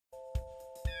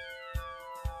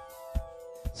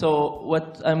So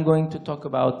what I'm going to talk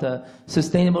about,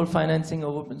 sustainable financing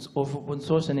of open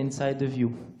source and inside the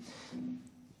view.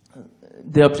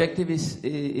 The objective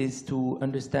is to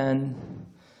understand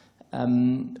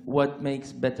what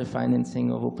makes better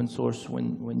financing of open source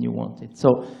when you want it.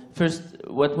 So first,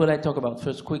 what will I talk about?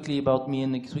 First, quickly about me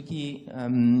and XWiki,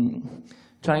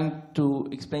 trying to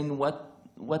explain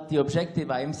what the objective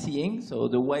I am seeing, so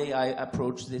the way I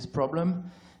approach this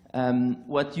problem,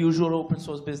 what usual open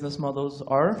source business models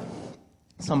are,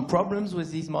 some problems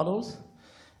with these models.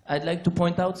 I'd like to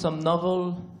point out some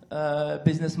novel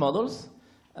business models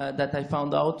that I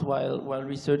found out while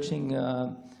researching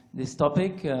this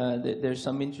topic. There's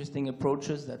some interesting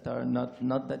approaches that are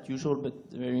not that usual, but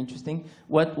very interesting.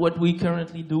 What we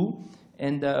currently do,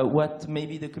 and what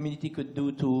maybe the community could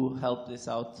do to help this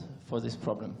out for this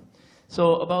problem.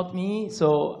 So about me,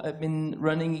 so I've been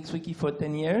running XWiki for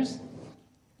 10 years.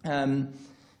 So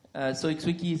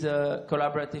XWiki is a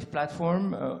collaborative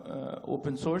platform,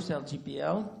 open source,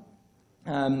 LGPL.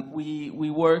 We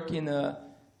work in a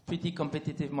pretty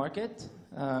competitive market.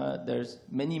 There's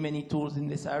many tools in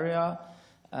this area.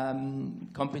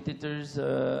 Competitors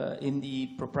in the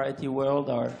proprietary world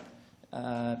are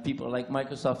people like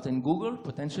Microsoft and Google,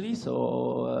 potentially.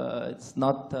 So it's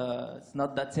not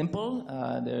that simple.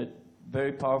 They're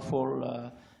very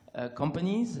powerful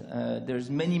companies. There's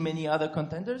many other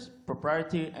contenders,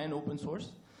 proprietary and open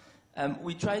source.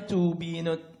 We try to be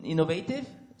innovative.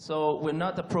 So we're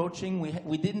not approaching.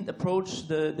 We didn't approach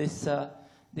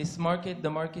this market, the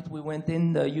market we went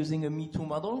in using a Me Too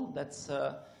model. That's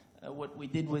what we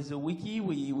did with the wiki.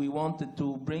 We wanted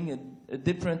to bring a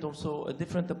different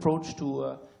approach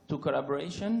to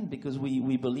collaboration, because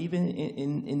we believe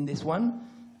in this one.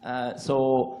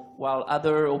 So while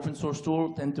other open source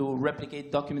tools tend to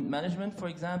replicate document management, for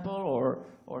example,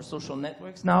 or social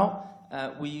networks now,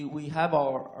 we have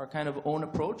our kind of own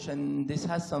approach, and this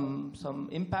has some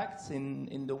impacts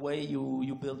in the way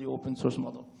you build your open source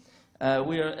model.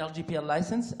 We are LGPL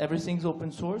licensed. Everything's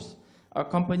open source. Our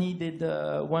company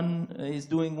is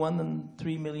doing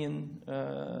 1.3 million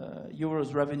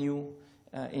euros revenue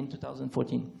in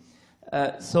 2014.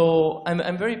 So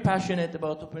I'm very passionate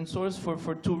about open source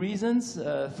for two reasons.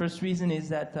 First reason is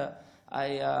that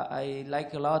I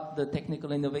like a lot the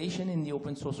technical innovation in the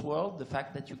open source world, the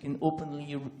fact that you can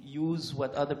openly use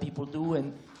what other people do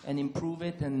and improve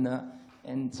it,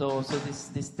 and so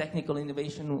this technical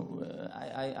innovation,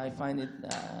 I find it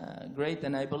great,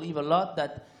 and I believe a lot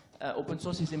that open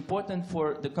source is important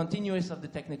for the continuous of the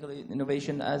technical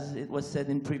innovation, as it was said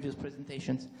in previous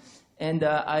presentations. And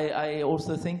I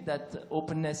also think that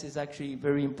openness is actually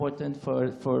very important for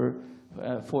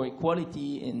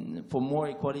equality, and for more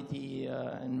equality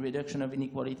and reduction of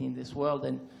inequality in this world,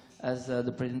 and as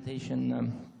the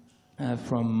presentation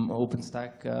from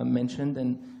OpenStack mentioned,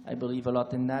 and I believe a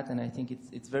lot in that, and I think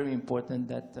it's very important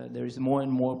that there is more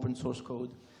and more open source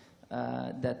code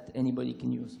that anybody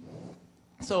can use.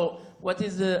 So what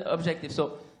is the objective?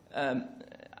 So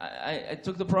I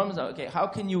took the problems out. Okay, how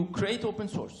can you create open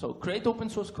source? So create open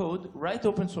source code, write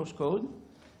open source code,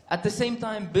 at the same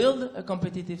time build a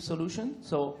competitive solution,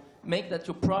 so make that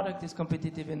your product is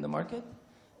competitive in the market,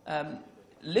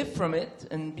 live from it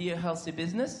and be a healthy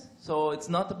business. So it's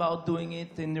not about doing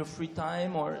it in your free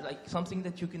time, or like something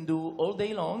that you can do all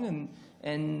day long,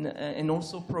 and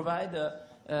also provide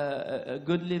a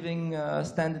good living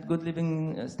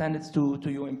standards to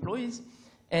your employees,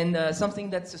 and something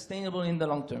that's sustainable in the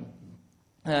long term.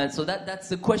 So that's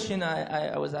the question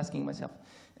I was asking myself.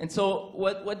 And so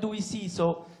what do we see?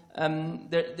 So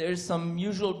there's some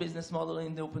usual business model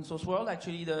in the open source world.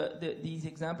 Actually, these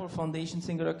example, Foundation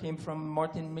Singular, came from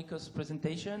Martin Mikko's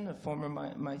presentation, a former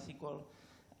MySQL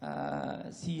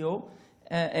CEO.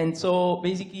 And so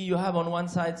basically you have on one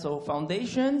side, so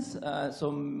foundations,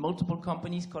 so multiple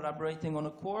companies collaborating on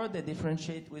a core. They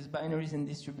differentiate with binaries and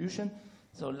distribution.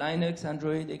 So Linux,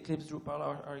 Android, Eclipse, Drupal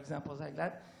are examples like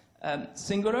that.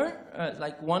 Singular,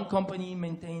 like one company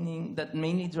maintaining, that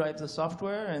mainly drives the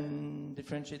software and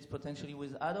differentiates potentially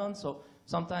with add-ons. So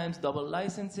sometimes double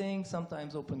licensing,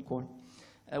 sometimes open core.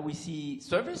 We see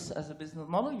service as a business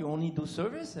model. You only do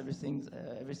service,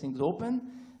 everything's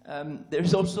open.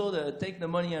 There's also the take the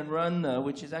money and run,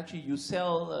 which is actually you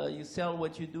sell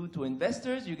what you do to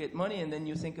investors, you get money, and then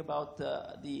you think about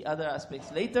the other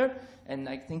aspects later. And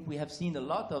I think we have seen a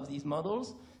lot of these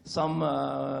models. Some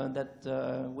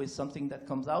with something that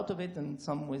comes out of it, and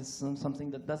some with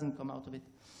something that doesn't come out of it.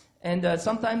 And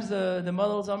sometimes the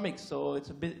models are mixed, so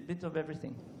it's a bit of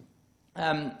everything.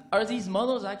 Are these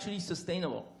models actually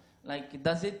sustainable? Like,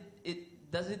 does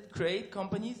it create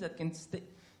companies that can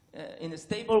in a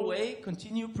stable way,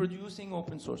 continue producing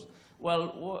open source?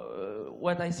 Well,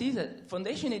 what I see is that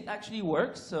foundation, it actually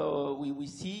works. So we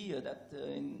see that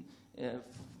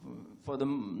for the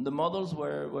models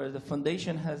where the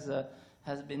foundation has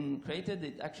been created,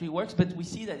 it actually works. But we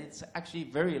see that it's actually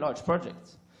very large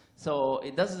projects. So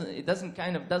it doesn't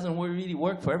really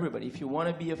work for everybody. If you want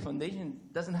to be a foundation,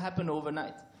 it doesn't happen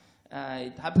overnight.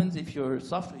 It happens if your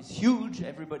software is huge,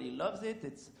 everybody loves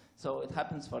it. So it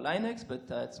happens for Linux, but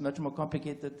it's much more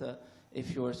complicated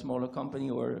if you're a smaller company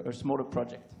or a smaller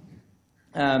project.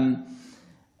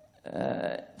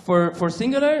 For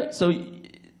Singular, so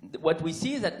what we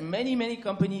see is that many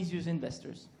companies use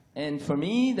investors. And for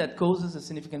me, that causes a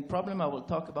significant problem. I will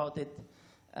talk about it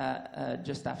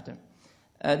just after.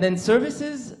 Then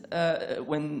services,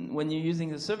 when you're using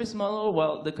the service model,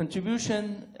 well, the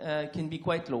contribution can be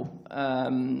quite low.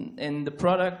 And the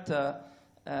product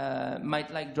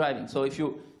might like driving. So if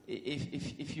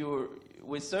you're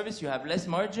with service, you have less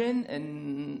margin,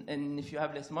 and if you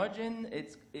have less margin,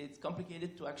 it's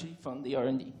complicated to actually fund the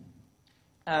R&D.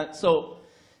 I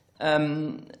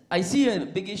see a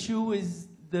big issue with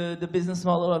the business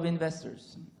model of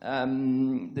investors.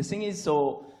 The thing is,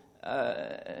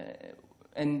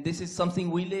 and this is something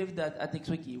we lived at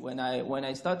XWiki. When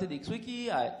I started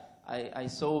XWiki, I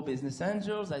saw business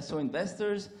angels, I saw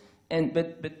investors,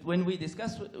 but when we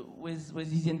discussed with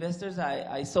these investors,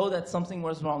 I saw that something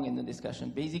was wrong in the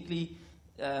discussion. Basically,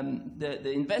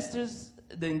 the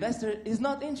investor is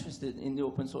not interested in the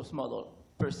open source model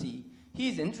per se.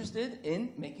 He's interested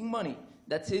in making money.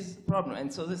 That's his problem.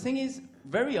 And so the thing is,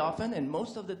 very often, and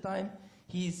most of the time,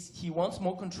 he wants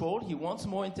more control, he wants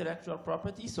more intellectual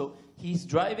property, so he's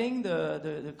driving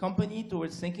the company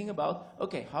towards thinking about,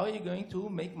 okay, how are you going to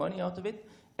make money out of it?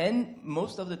 And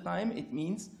most of the time, it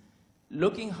means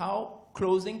looking how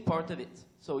closing part of it.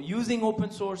 So using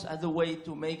open source as a way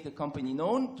to make the company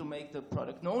known, to make the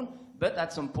product known, but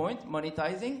at some point,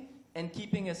 monetizing and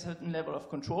keeping a certain level of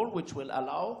control, which will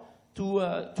allow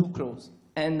to close.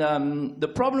 And the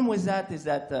problem with that is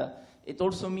that it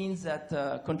also means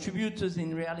that contributors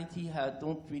in reality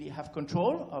don't really have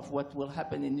control of what will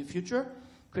happen in the future,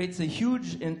 creates a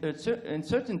huge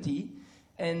uncertainty,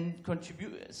 and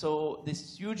so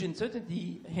this huge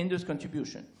uncertainty hinders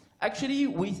contribution. Actually,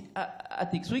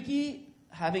 at XWiki,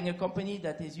 having a company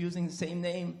that is using the same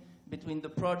name between the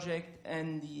project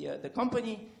and the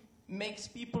company makes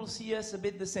people see us a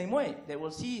bit the same way. They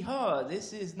will see,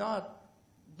 this is not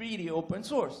really open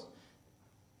source.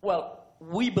 Well,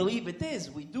 we believe it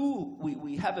is. We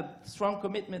have a strong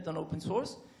commitment on open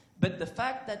source, but the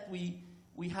fact that we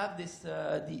have this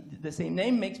the same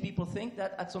name makes people think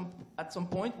that at some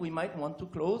point we might want to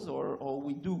close, or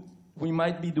we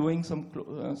might be doing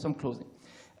some closing.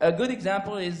 A good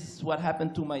example is what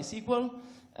happened to MySQL,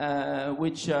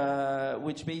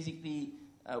 which basically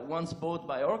once bought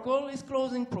by Oracle is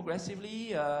closing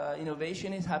progressively.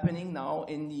 Innovation is happening now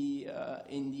in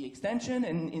the extension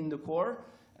and in the core.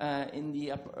 In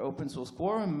the open source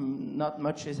core, not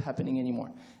much is happening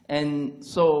anymore. And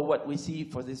so what we see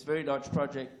for this very large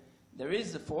project, there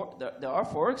are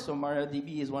forks, so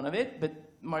MariaDB is one of it, but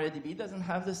MariaDB doesn't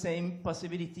have the same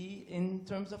possibility in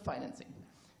terms of financing.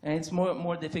 And it's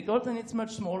more difficult, and it's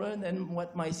much smaller than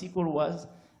what MySQL was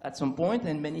at some point,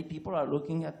 and many people are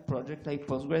looking at projects like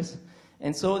Postgres.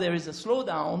 And so there is a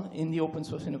slowdown in the open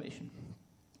source innovation.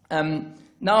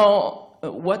 Now,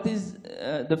 what is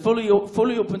the fully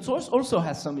open source also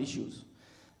has some issues.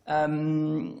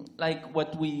 Like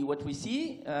what we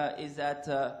see is that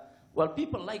well,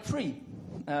 people like free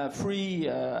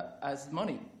as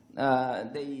money.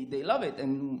 They love it,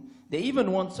 and they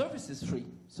even want services free.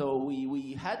 So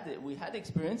we had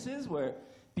experiences where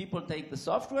people take the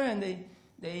software and they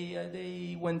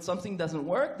when something doesn't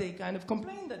work, they kind of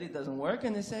complain that it doesn't work,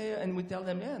 and they say, and we tell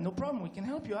them, yeah, no problem, we can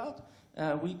help you out.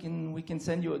 We can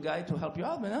send you a guy to help you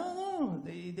out, but no,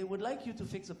 they would like you to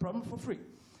fix the problem for free.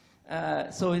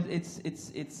 So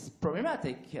it's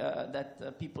problematic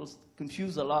that people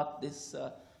confuse a lot this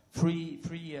free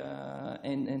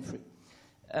and free.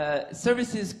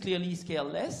 Services clearly scale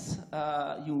less.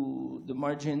 The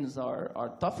margins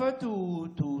are tougher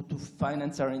to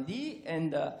finance R&D,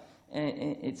 and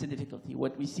it's a difficulty.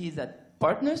 What we see is that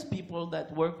partners, people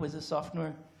that work with the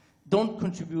software, don't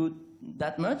contribute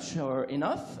that much or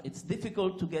enough. It's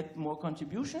difficult to get more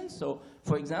contributions. So,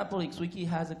 for example, XWiki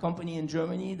has a company in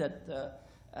Germany that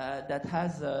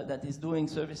is doing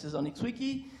services on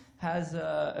XWiki, has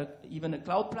even a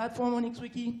cloud platform on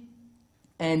XWiki,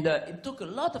 and it took a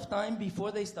lot of time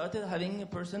before they started having a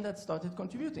person that started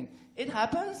contributing. It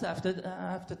happens after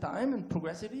time and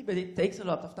progressively, but it takes a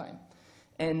lot of time.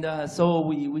 And so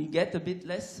we get a bit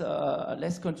less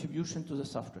contribution to the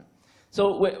software.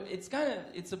 So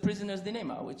it's a prisoner's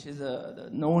dilemma, which is the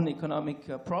known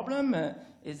economic problem,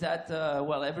 is that,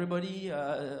 well, everybody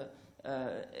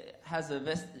has a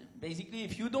basically,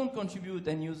 if you don't contribute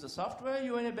and use the software,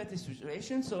 you're in a better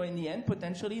situation. So in the end,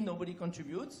 potentially, nobody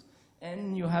contributes,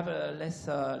 and you have a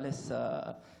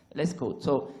less code.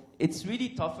 So it's really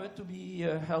tougher to be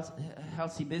a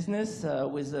healthy business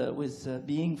with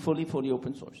being fully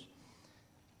open source.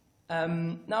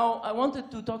 Now, I wanted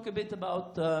to talk a bit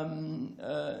about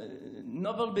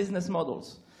novel business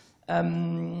models.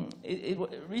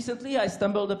 Recently, I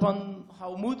stumbled upon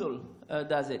how Moodle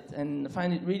does it, and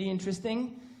find it really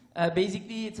interesting.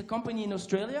 Basically, it's a company in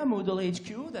Australia, Moodle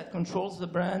HQ, that controls the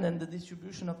brand and the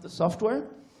distribution of the software.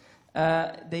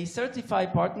 They certify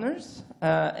partners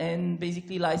and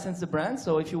basically license the brand.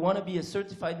 So if you want to be a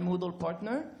certified Moodle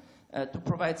partner to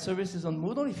provide services on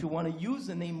Moodle, if you want to use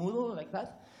the name Moodle like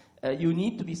that, you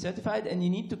need to be certified, and you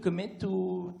need to commit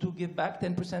to give back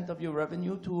 10% of your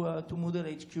revenue to Moodle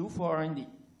HQ for R&D.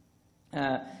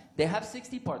 They have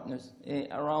 60 partners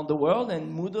around the world,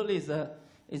 and Moodle is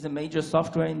a major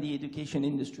software in the education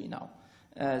industry now.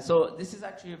 So this is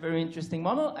actually a very interesting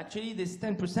model. Actually, this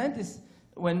 10% is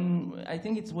when, I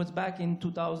think it was back in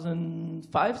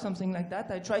 2005, something like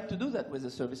that, I tried to do that with a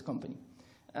service company.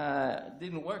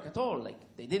 Didn't work at all. Like,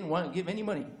 they didn't want to give any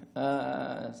money.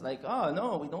 It's like, oh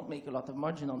no, we don't make a lot of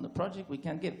margin on the project, we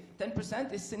can't give.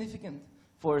 10% is significant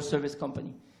for a service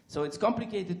company. So it's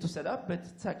complicated to set up, but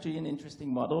it's actually an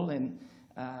interesting model, and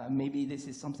maybe this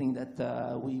is something that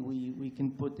we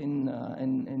can put in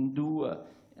and do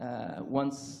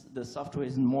once the software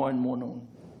is more and more known.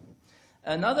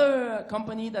 Another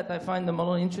company that I find the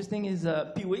model interesting is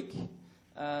XWiki.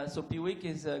 So XWiki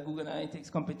is Google Analytics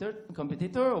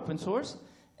competitor, open source.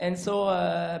 And so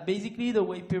basically the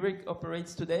way XWiki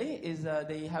operates today is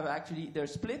they're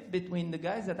split between the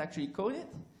guys that actually code it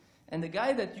and the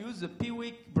guy that use the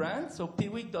XWiki brand. So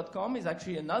XWiki.com is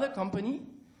actually another company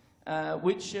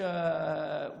which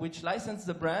license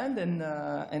the brand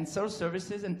and sells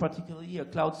services, and particularly a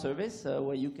cloud service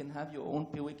where you can have your own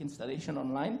XWiki installation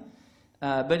online.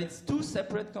 But it's two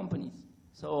separate companies.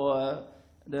 So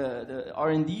the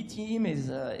R&D team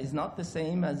is not the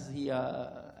same as the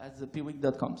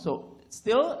XWiki.com. So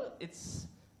still, it's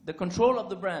the control of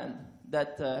the brand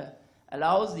that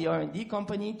allows the R&D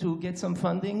company to get some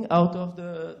funding out of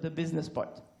the business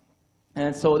part.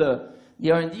 And so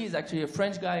the R&D is actually a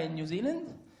French guy in New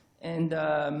Zealand, and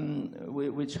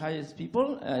which hires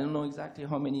people. I don't know exactly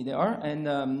how many there are. And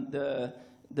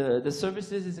the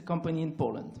services is a company in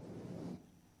Poland.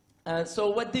 So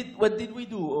what did we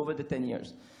do over the 10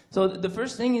 years? So the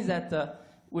first thing is that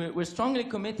we're strongly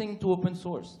committing to open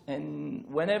source. And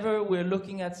whenever we're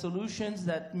looking at solutions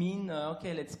that mean,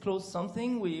 okay, let's close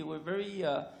something, we're very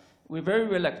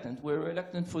reluctant. We're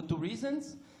reluctant for two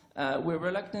reasons. We're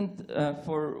reluctant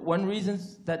for one reason,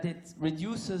 that it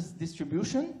reduces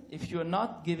distribution. If you're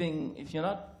not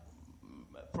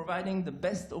providing the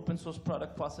best open source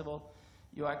product possible,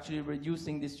 you're actually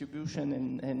reducing distribution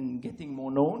and getting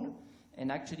more known,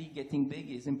 and actually getting big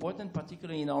is important,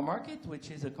 particularly in our market,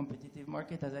 which is a competitive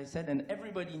market, as I said, and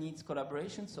everybody needs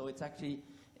collaboration, so it's actually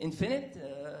infinite,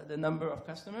 the number of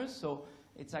customers, so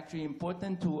it's actually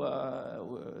important to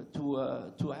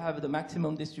have the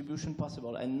maximum distribution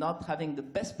possible, and not having the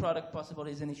best product possible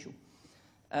is an issue.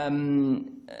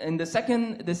 And the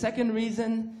second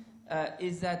reason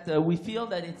is that we feel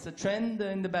that it's a trend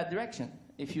in the bad direction.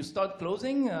 If you start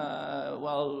closing,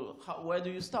 well, where do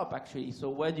you stop, actually? So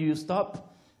where do you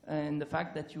stop? And the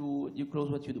fact that you close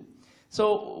what you do.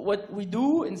 So what we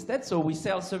do instead, so we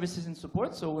sell services and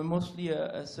support, so we're mostly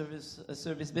a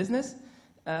service business.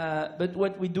 But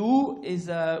what we do is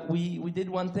we did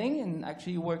one thing, and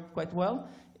actually worked quite well,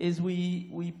 is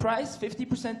we price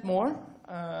 50% more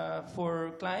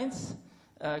for clients,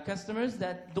 customers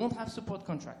that don't have support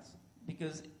contracts.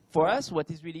 Because for us,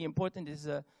 what is really important is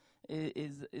the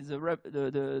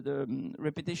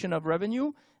repetition of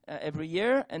revenue every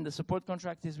year, and the support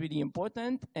contract is really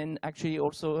important, and actually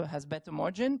also has better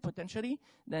margin potentially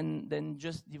than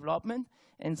just development.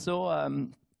 And so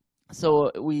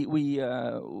so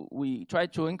we try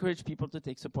to encourage people to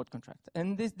take support contract,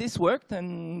 and this worked,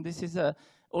 and this is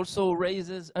also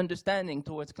raises understanding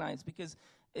towards clients, because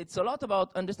it's a lot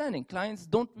about understanding. Clients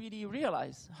don't really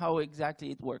realize how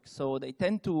exactly it works, so they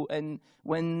tend to, and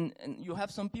you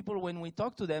have some people, when we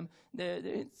talk to them,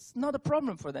 it's not a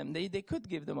problem for them. They could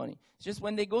give the money. It's just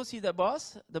when they go see the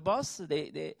boss,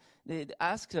 they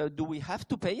ask, do we have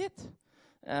to pay it?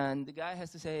 And the guy has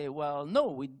to say, well, no,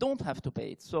 we don't have to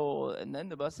pay it. So, and then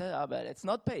the boss says, but let's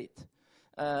not pay it.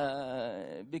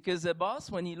 Because the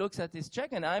boss, when he looks at his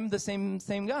check, and I'm the same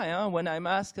guy, huh? When I'm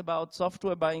asked about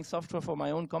software, buying software for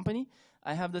my own company,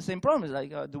 I have the same problem. It's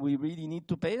like, do we really need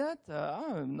to pay that?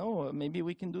 No, maybe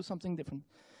we can do something different.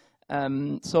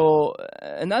 So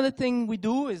another thing we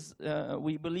do is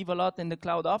we believe a lot in the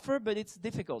cloud offer, but it's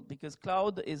difficult because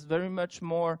cloud is very much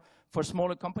more for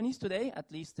smaller companies today, at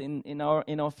least in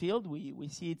our field. We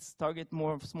see it's target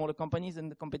more of smaller companies, and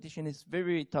the competition is very,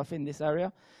 very tough in this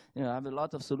area. You know, I have a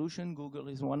lot of solutions. Google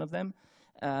is one of them.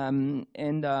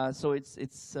 So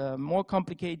it's more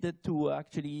complicated to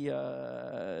actually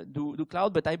do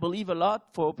cloud, but I believe a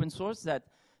lot for open source that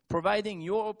providing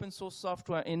your open source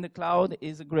software in the cloud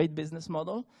is a great business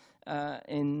model.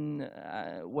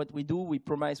 What we do, we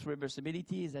promise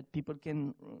reversibility, is that people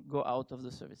can go out of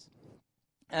the service.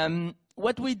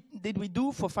 What did we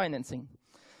do for financing?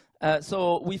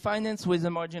 So we finance with a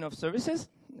margin of services.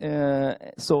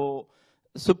 So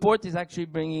support is actually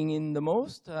bringing in the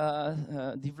most.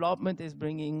 Development is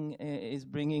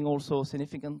bringing also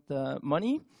significant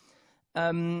money.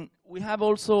 We have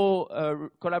also a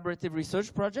collaborative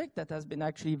research project that has been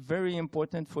actually very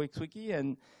important for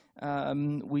XWiki,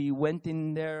 and we went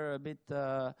in there a bit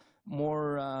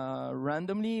more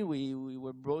randomly. We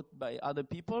were brought by other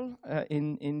people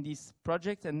in this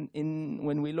project, and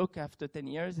when we look after 10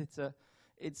 years,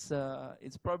 it's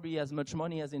probably as much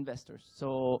money as investors.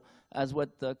 So as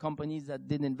what the companies that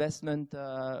did investment,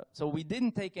 so we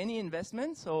didn't take any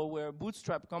investment, so we're a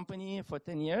bootstrap company for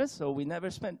 10 years, so we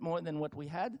never spent more than what we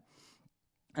had,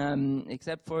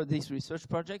 except for these research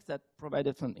projects that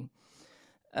provided funding.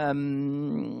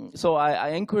 So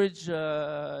I encourage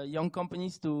young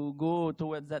companies to go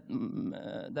towards that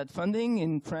funding.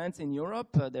 In France, in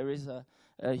Europe, there is a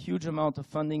huge amount of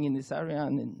funding in this area,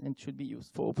 and should be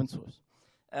used for open source.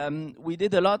 We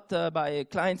did a lot by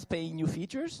clients paying new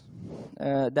features.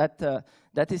 That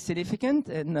is significant,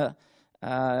 and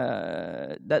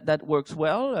that works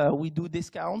well. We do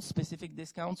discounts, specific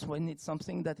discounts, when it's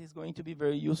something that is going to be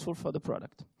very useful for the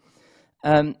product.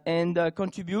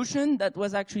 Contribution, that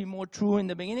was actually more true in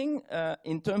the beginning.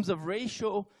 In terms of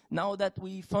ratio, now that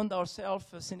we fund ourselves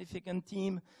a significant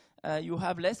team, you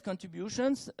have less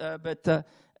contributions,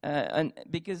 and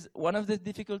because one of the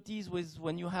difficulties with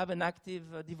when you have an active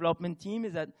development team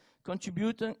is that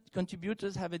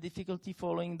contributors have a difficulty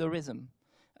following the rhythm.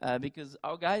 Because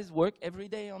our guys work every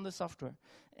day on the software,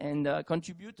 and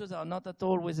contributors are not at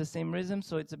all with the same rhythm,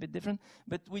 so it's a bit different.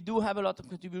 But we do have a lot of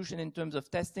contribution in terms of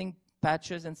testing,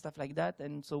 patches, and stuff like that,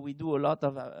 and so we do a lot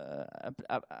of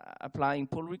applying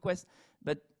pull requests.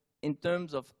 But in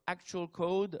terms of actual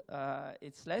code,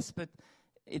 it's less, but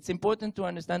it's important to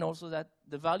understand also that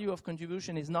the value of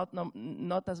contribution is not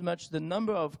as much the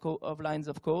number of lines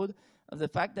of code, of the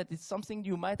fact that it's something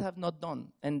you might have not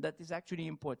done, and that is actually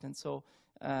important. So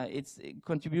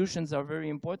contributions are very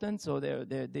important, so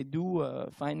they do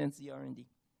finance the R&D.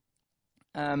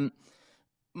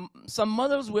 Some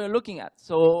models we're looking at.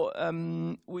 So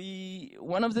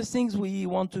one of the things we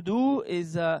want to do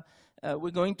is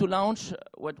we're going to launch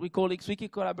what we call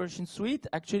XWiki Collaboration Suite.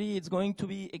 Actually, it's going to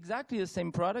be exactly the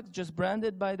same product, just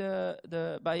branded by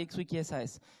by XWiki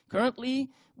SAS. Currently,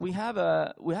 we have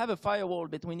a firewall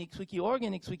between XWiki.org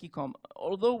and XWiki.com.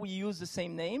 Although we use the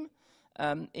same name,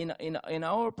 in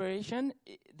our operation,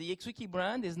 the XWiki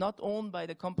brand is not owned by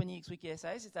the company XWiki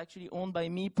SAS. It's actually owned by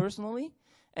me personally,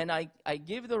 and I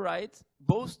give the right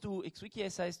both to XWiki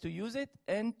SAS to use it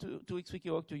and to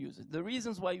XWiki.org to use it. The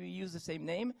reasons why we use the same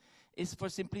name is for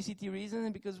simplicity reasons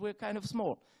and because we're kind of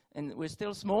small. And we're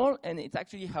still small, and it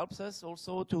actually helps us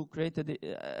also to create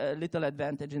a little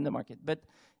advantage in the market. But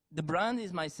the brand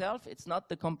is myself, it's not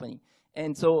the company.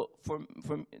 And so for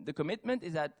the commitment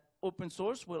is that open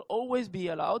source will always be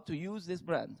allowed to use this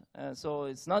brand. So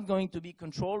it's not going to be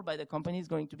controlled by the company, it's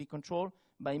going to be controlled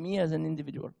by me as an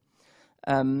individual.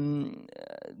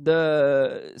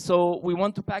 So we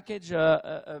want to package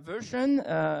a version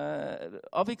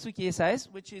of XWiki SAS,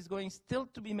 which is going still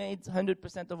to be made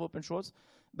 100% of open source,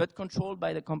 but controlled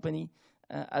by the company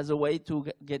as a way to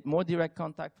get more direct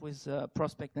contact with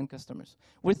prospects and customers.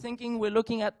 We're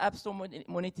looking at App Store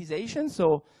monetization.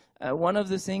 So one of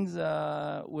the things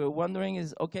we're wondering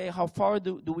is, okay, how far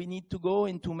do we need to go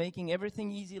into making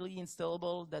everything easily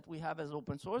installable that we have as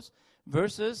open source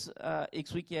versus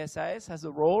XWiki SAS has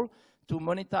a role to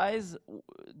monetize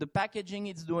the packaging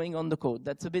it's doing on the code.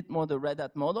 That's a bit more the Red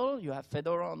Hat model. You have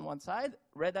Fedora on one side.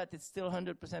 Red Hat is still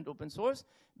 100% open source,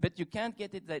 but you can't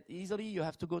get it that easily. You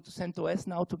have to go to CentOS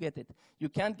now to get it. You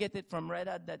can't get it from Red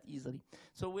Hat that easily.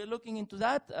 So we're looking into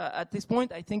that. At this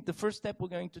point, I think the first step we're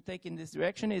going to take in this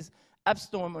direction is App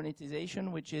Store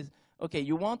monetization, which is, okay,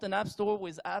 you want an app store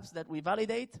with apps that we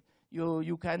validate,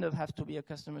 you kind of have to be a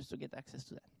customer to get access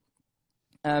to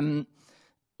that.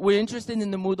 We're interested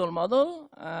in the Moodle model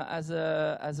as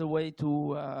a way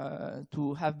to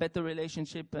have better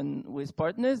relationship and with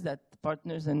partners, that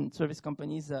partners and service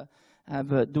companies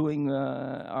have doing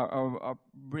are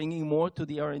bringing more to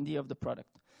the R&D of the product.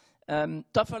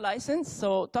 Tougher license.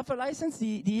 So tougher license,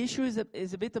 the issue is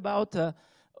a bit about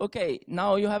okay,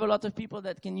 now you have a lot of people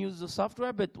that can use the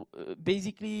software, but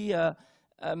basically.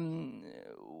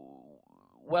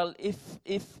 Well,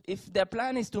 if their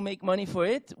plan is to make money for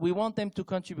it, we want them to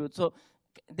contribute. So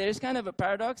there's kind of a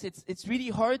paradox. It's really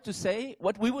hard to say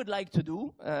what we would like to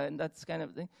do, and that's kind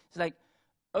of the thing. It's like,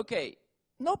 okay,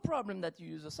 no problem that you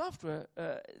use the software,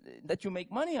 that you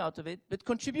make money out of it, but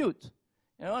contribute,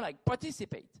 you know, like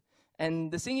participate.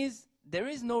 And the thing is, there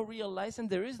is no real license,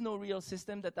 there is no real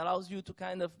system that allows you to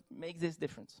kind of make this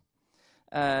difference.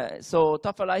 So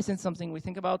tougher license, something we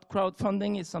think about.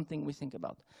 Crowdfunding is something we think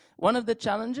about. One of the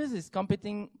challenges is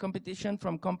competition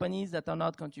from companies that are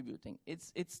not contributing.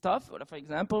 It's tough. For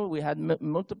example, we had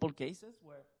multiple cases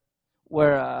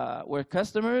where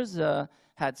customers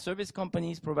had service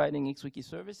companies providing XWiki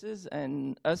services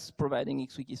and us providing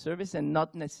XWiki service and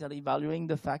not necessarily valuing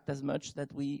the fact as much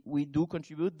that we do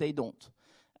contribute, they don't.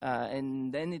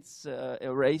 And then it's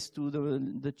a race to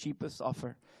the cheapest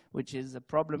offer, which is a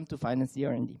problem to finance the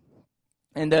R&D.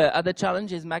 And the other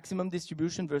challenge is maximum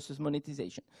distribution versus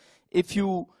monetization. If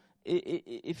you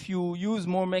use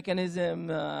more mechanism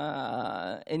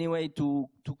anyway to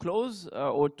close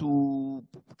or to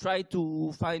try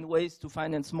to find ways to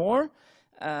finance more,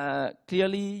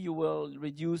 clearly you will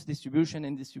reduce distribution,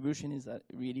 and distribution is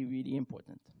really, really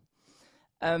important.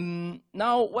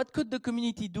 Now, what could the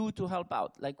community do to help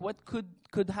out? Like, what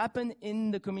could happen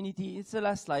in the community? It's the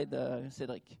last slide,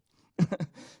 Cedric.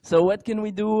 So what can we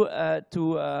do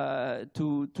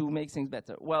to make things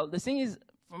better? Well, the thing is,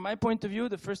 from my point of view,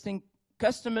 the first thing,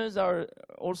 customers are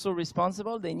also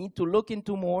responsible. They need to look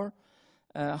into more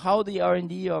how the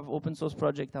R&D of open source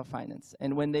projects are financed.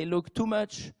 And when they look too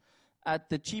much at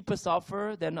the cheapest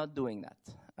offer, they're not doing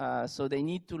that. So they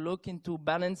need to look into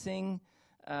balancing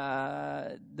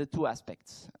the two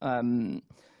aspects.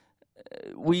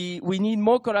 We need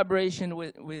more collaboration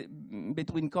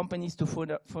between companies to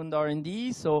fund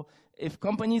R&D. So if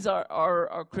companies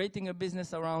are creating a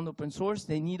business around open source,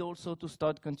 they need also to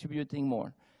start contributing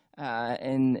more.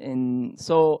 And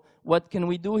so what can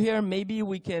we do here? Maybe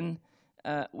we can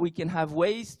have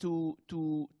ways to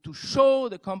show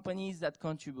the companies that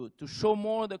contribute, to show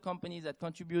more the companies that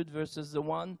contribute versus the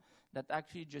one that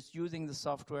actually just using the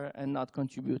software and not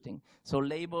contributing. So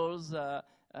labels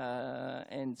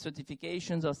and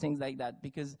certifications or things like that,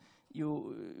 because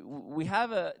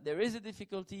there is a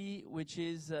difficulty, which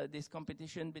is this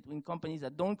competition between companies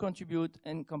that don't contribute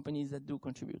and companies that do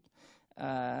contribute.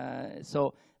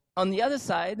 So on the other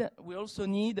side, we also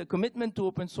need a commitment to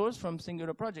open source from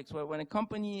singular projects, where when a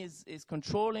company is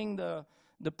controlling the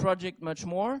project much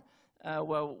more,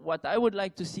 well, what I would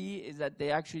like to see is that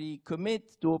they actually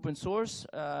commit to open source,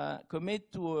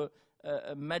 commit to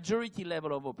a majority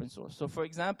level of open source. So for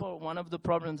example, one of the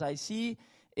problems I see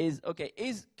is, okay,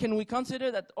 can we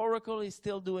consider that Oracle is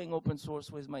still doing open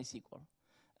source with MySQL?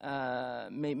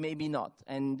 Maybe not.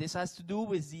 And this has to do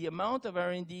with the amount of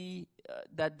R&D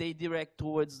that they direct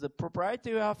towards the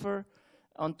proprietary offer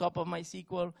on top of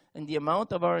MySQL, and the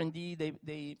amount of R&D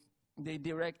they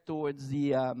direct towards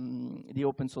the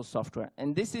open source software.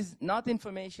 And this is not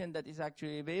information that is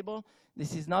actually available.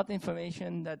 This is not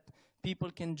information that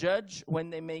people can judge when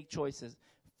they make choices.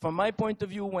 From my point of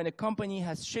view, when a company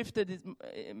has shifted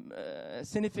a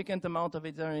significant amount of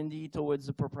its R&D towards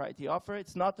the proprietary offer,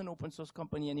 it's not an open source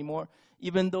company anymore,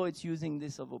 even though it's using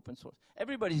this of open source.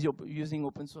 Everybody's using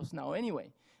open source now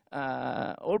anyway.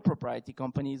 All proprietary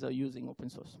companies are using open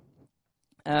source.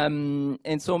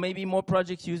 And so maybe more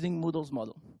projects using Moodle's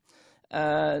model.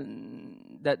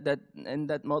 And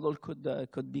that model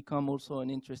could become also an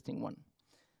interesting one.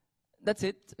 That's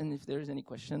it, and if there's any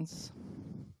questions.